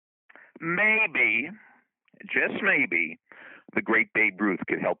maybe, just maybe, the great Babe Ruth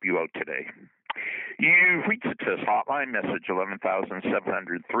could help you out today. You've reached Success Hotline, message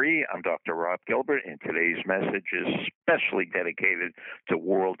 11,703. I'm Dr. Rob Gilbert, and today's message is specially dedicated to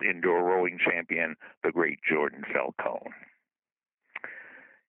world indoor rowing champion, the great Jordan Falcone.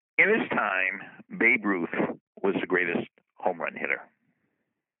 In his time, Babe Ruth was the greatest home run hitter.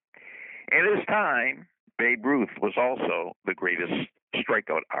 In his time, Babe Ruth was also the greatest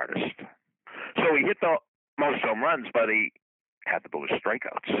strikeout artist. So he hit the most home runs, but he had the most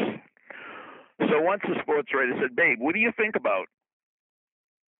strikeouts. So once the sports writer said, Babe, what do you think about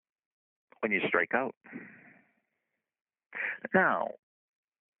when you strike out? Now,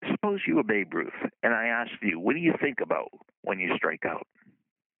 suppose you were Babe Ruth, and I asked you, what do you think about when you strike out?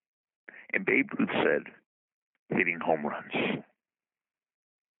 And Babe Ruth said, hitting home runs.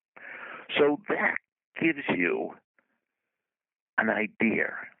 So that gives you an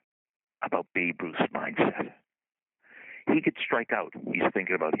idea about Babe Ruth's mindset. He could strike out. He's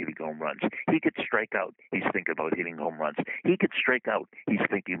thinking about hitting home runs. He could strike out. He's thinking about hitting home runs. He could strike out. He's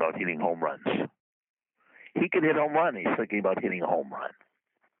thinking about hitting home runs. He could hit home run. He's thinking about hitting a home run.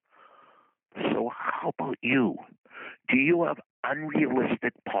 So how about you? Do you have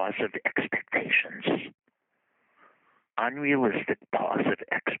unrealistic positive expectations? Unrealistic positive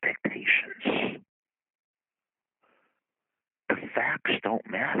expectations. The facts don't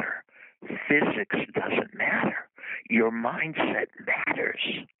matter. Physics doesn't matter. Your mindset matters.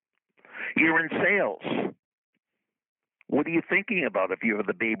 You're in sales. What are you thinking about if you're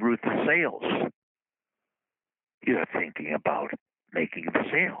the Babe Ruth of sales? You're thinking about making the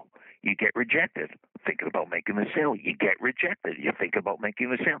sale. You get rejected. Thinking about making the sale. You get rejected. You think about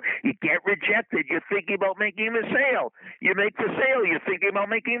making the sale. You get rejected. You're thinking about making the sale. You make the sale. You're thinking about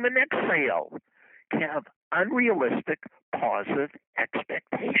making the next sale. You have unrealistic positive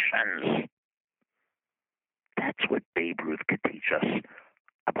expectations. That's what Babe Ruth could teach us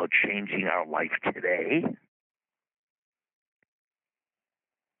about changing our life today.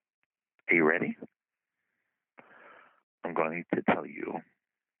 Are you ready? I'm going to tell you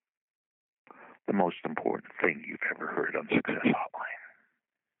the most important thing you've ever heard on Success Hotline.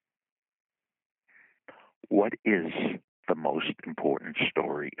 What is the most important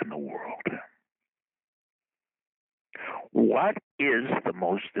story in the world? What is the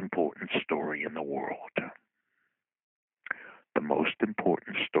most important story in the world? The most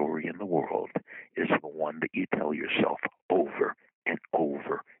important story in the world is the one that you tell yourself over and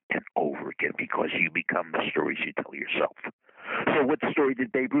over and over again, because you become the stories you tell yourself. So what story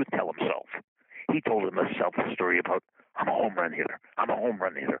did Babe Ruth tell himself? He told himself a story about, I'm a home run hitter, I'm a home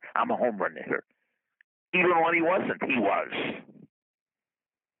run hitter, I'm a home run hitter. Even when he wasn't, he was.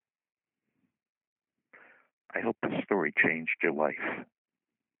 I hope the story changed your life,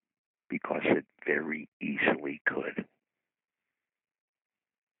 because it very easily could.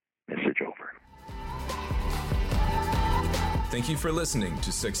 Message over. Thank you for listening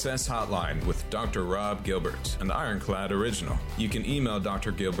to Success Hotline with Dr. Rob Gilbert, an Ironclad original. You can email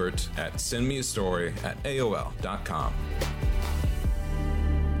Dr. Gilbert at sendmeastory@aol.com.